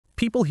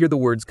People hear the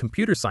words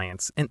computer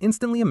science and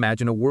instantly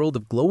imagine a world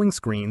of glowing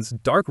screens,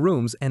 dark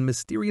rooms, and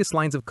mysterious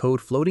lines of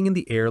code floating in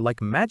the air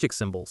like magic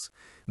symbols.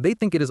 They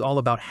think it is all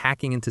about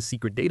hacking into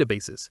secret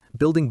databases,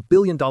 building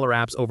billion-dollar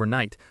apps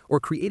overnight, or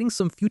creating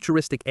some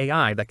futuristic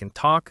AI that can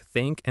talk,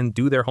 think, and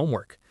do their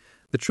homework.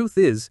 The truth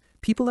is,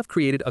 people have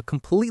created a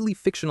completely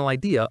fictional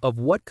idea of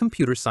what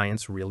computer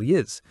science really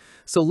is.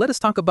 So let us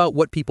talk about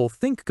what people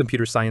think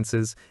computer science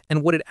is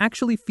and what it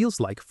actually feels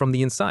like from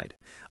the inside.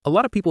 A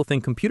lot of people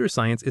think computer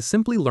science is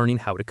simply learning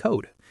how to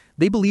code.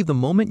 They believe the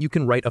moment you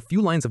can write a few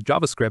lines of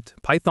JavaScript,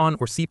 Python,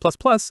 or C++,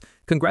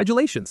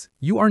 congratulations,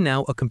 you are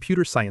now a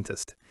computer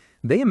scientist.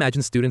 They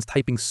imagine students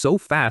typing so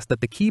fast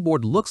that the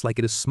keyboard looks like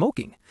it is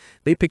smoking.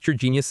 They picture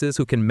geniuses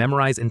who can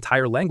memorize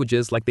entire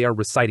languages like they are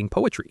reciting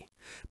poetry.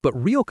 But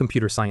real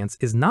computer science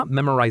is not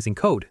memorizing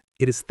code.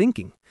 It is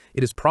thinking.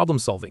 It is problem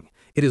solving.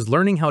 It is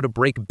learning how to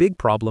break big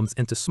problems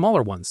into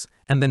smaller ones,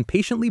 and then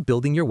patiently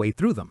building your way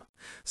through them.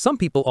 Some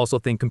people also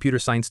think computer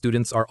science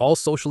students are all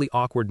socially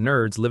awkward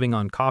nerds living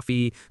on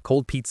coffee,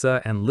 cold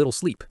pizza, and little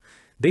sleep.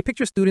 They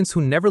picture students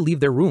who never leave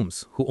their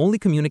rooms, who only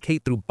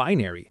communicate through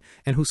binary,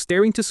 and who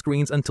stare into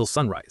screens until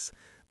sunrise.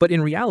 But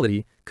in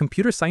reality,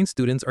 computer science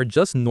students are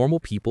just normal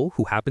people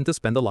who happen to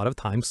spend a lot of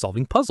time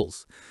solving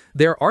puzzles.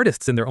 They are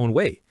artists in their own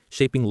way,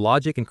 shaping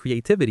logic and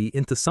creativity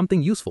into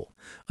something useful.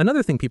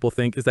 Another thing people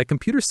think is that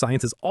computer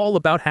science is all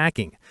about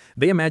hacking.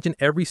 They imagine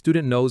every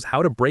student knows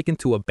how to break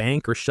into a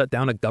bank or shut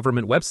down a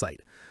government website.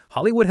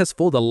 Hollywood has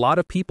fooled a lot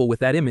of people with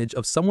that image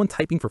of someone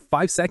typing for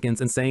 5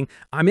 seconds and saying,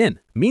 "I'm in."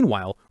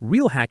 Meanwhile,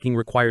 real hacking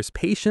requires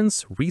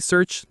patience,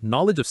 research,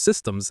 knowledge of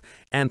systems,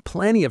 and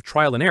plenty of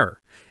trial and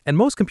error. And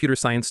most computer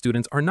science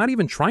students are not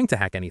even trying to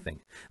hack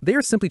anything. They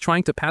are simply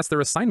trying to pass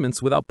their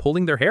assignments without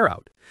pulling their hair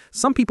out.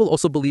 Some people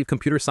also believe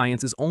computer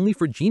science is only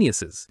for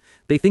geniuses.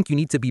 They think you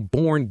need to be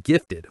born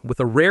gifted, with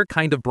a rare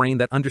kind of brain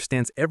that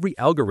understands every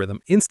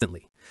algorithm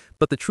instantly.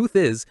 But the truth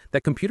is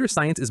that computer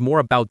science is more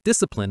about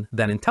discipline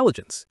than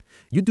intelligence.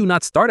 You do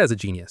not start as a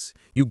genius.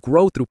 You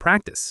grow through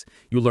practice.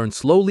 You learn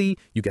slowly,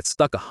 you get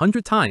stuck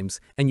 100 times,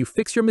 and you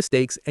fix your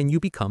mistakes and you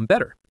become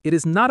better. It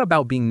is not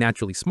about being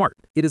naturally smart.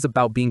 It is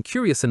about being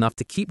curious enough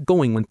to keep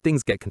going when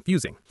things get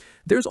confusing.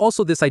 There's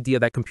also this idea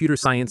that computer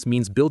science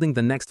means building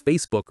the next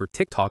Facebook or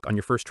TikTok on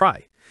your first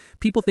try.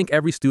 People think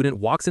every student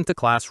walks into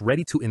class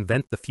ready to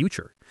invent the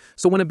future.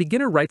 So when a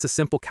beginner writes a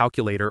simple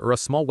calculator or a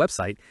small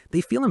website,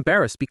 they feel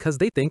embarrassed because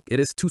they think it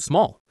is too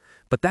small.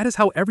 But that is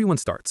how everyone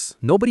starts.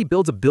 Nobody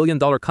builds a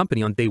billion-dollar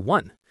company on day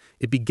one.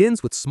 It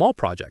begins with small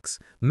projects,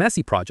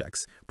 messy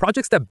projects,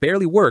 projects that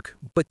barely work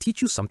but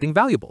teach you something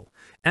valuable.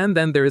 And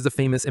then there is a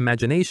famous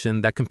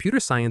imagination that computer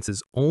science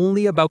is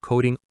only about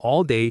coding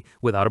all day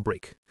without a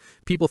break.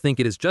 People think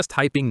it is just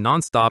typing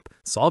nonstop,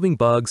 solving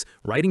bugs,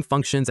 writing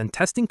functions, and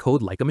testing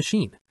code like a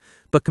machine.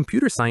 But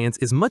computer science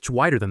is much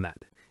wider than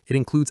that. It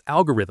includes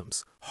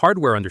algorithms,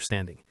 hardware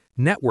understanding,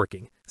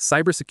 networking,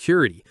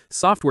 cybersecurity,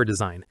 software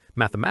design,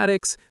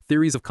 mathematics,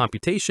 theories of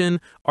computation,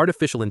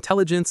 artificial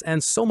intelligence,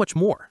 and so much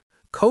more.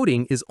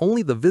 Coding is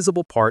only the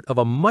visible part of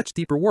a much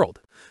deeper world.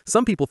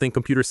 Some people think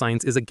computer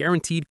science is a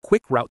guaranteed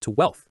quick route to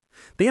wealth.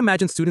 They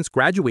imagine students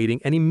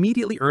graduating and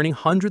immediately earning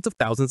hundreds of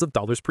thousands of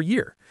dollars per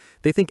year.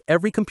 They think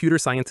every computer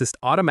scientist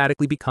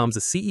automatically becomes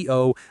a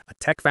CEO, a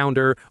tech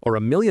founder, or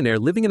a millionaire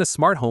living in a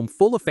smart home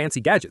full of fancy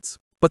gadgets.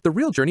 But the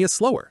real journey is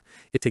slower.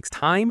 It takes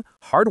time,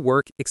 hard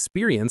work,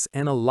 experience,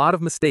 and a lot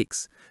of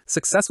mistakes.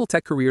 Successful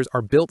tech careers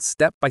are built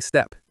step by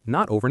step,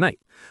 not overnight.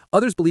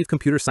 Others believe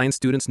computer science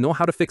students know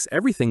how to fix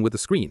everything with a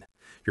screen.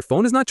 Your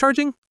phone is not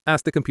charging?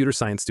 Ask the computer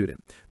science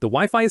student. The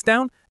Wi-Fi is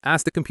down?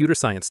 Ask the computer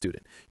science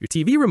student. Your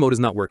TV remote is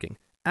not working?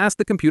 Ask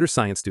the computer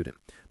science student.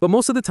 But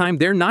most of the time,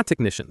 they're not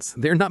technicians.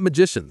 They're not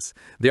magicians.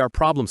 They are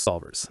problem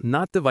solvers,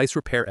 not device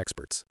repair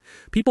experts.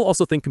 People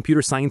also think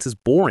computer science is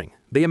boring.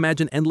 They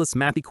imagine endless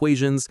math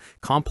equations,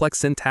 complex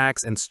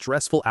syntax, and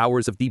stressful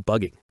hours of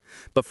debugging.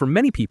 But for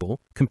many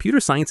people, computer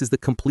science is the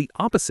complete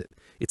opposite.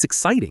 It's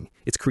exciting.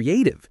 It's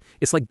creative.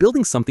 It's like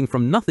building something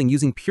from nothing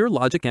using pure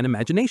logic and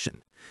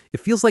imagination. It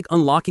feels like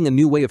unlocking a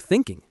new way of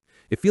thinking.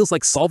 It feels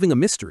like solving a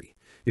mystery.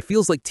 It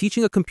feels like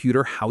teaching a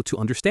computer how to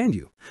understand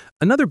you.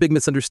 Another big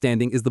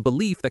misunderstanding is the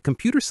belief that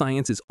computer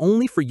science is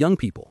only for young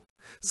people.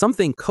 Some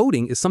think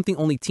coding is something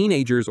only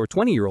teenagers or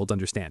 20-year-olds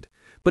understand.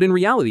 But in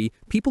reality,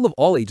 people of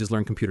all ages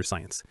learn computer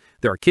science.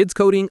 There are kids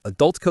coding,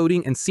 adults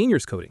coding, and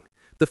seniors coding.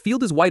 The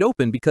field is wide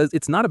open because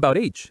it's not about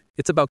age.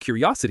 It's about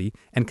curiosity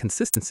and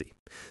consistency.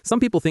 Some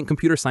people think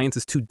computer science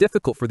is too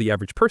difficult for the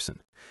average person.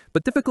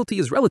 But difficulty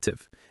is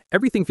relative.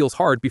 Everything feels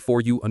hard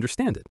before you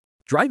understand it.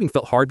 Driving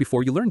felt hard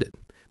before you learned it.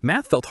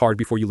 Math felt hard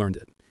before you learned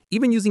it.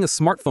 Even using a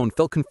smartphone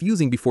felt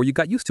confusing before you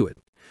got used to it.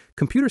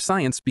 Computer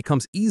science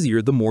becomes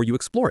easier the more you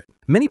explore it.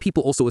 Many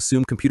people also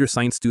assume computer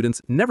science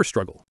students never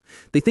struggle.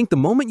 They think the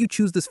moment you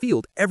choose this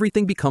field,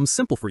 everything becomes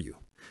simple for you.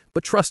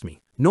 But trust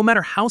me, no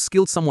matter how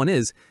skilled someone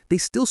is, they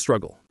still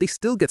struggle, they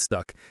still get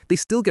stuck, they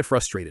still get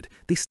frustrated,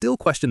 they still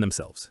question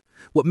themselves.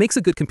 What makes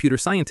a good computer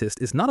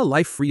scientist is not a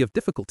life free of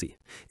difficulty.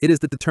 It is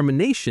the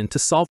determination to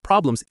solve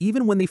problems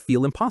even when they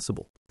feel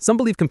impossible. Some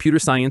believe computer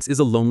science is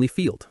a lonely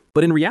field,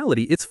 but in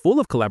reality, it's full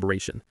of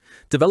collaboration.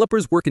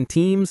 Developers work in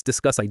teams,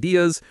 discuss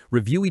ideas,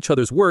 review each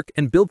other's work,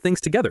 and build things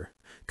together.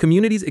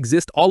 Communities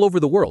exist all over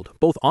the world,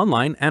 both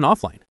online and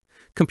offline.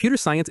 Computer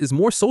science is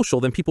more social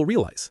than people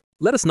realize.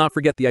 Let us not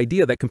forget the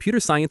idea that computer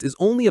science is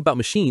only about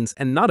machines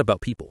and not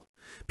about people.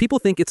 People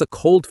think it's a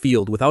cold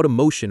field without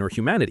emotion or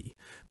humanity,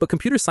 but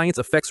computer science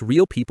affects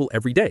real people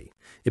every day.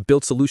 It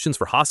builds solutions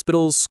for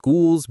hospitals,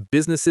 schools,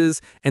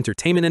 businesses,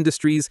 entertainment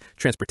industries,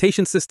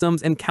 transportation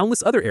systems, and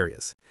countless other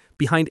areas.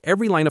 Behind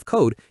every line of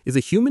code is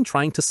a human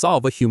trying to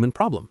solve a human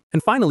problem.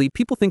 And finally,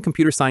 people think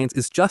computer science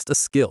is just a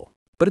skill,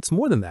 but it's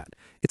more than that.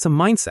 It's a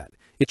mindset.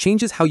 It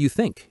changes how you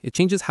think. It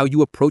changes how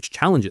you approach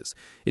challenges.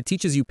 It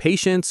teaches you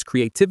patience,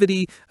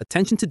 creativity,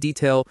 attention to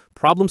detail,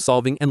 problem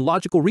solving, and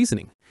logical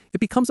reasoning. It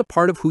becomes a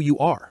part of who you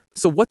are.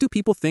 So what do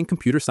people think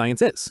computer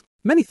science is?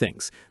 Many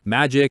things: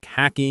 magic,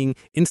 hacking,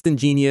 instant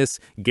genius,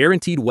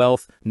 guaranteed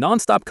wealth,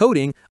 non-stop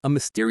coding, a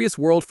mysterious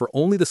world for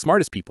only the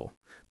smartest people.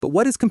 But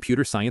what is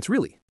computer science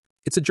really?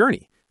 It's a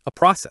journey, a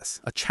process,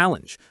 a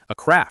challenge, a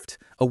craft,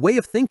 a way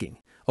of thinking,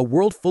 a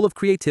world full of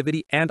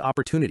creativity and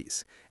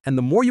opportunities. And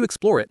the more you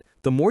explore it,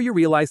 the more you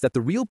realize that the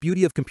real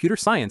beauty of computer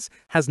science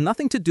has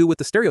nothing to do with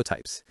the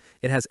stereotypes.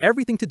 It has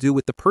everything to do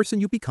with the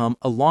person you become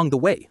along the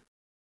way.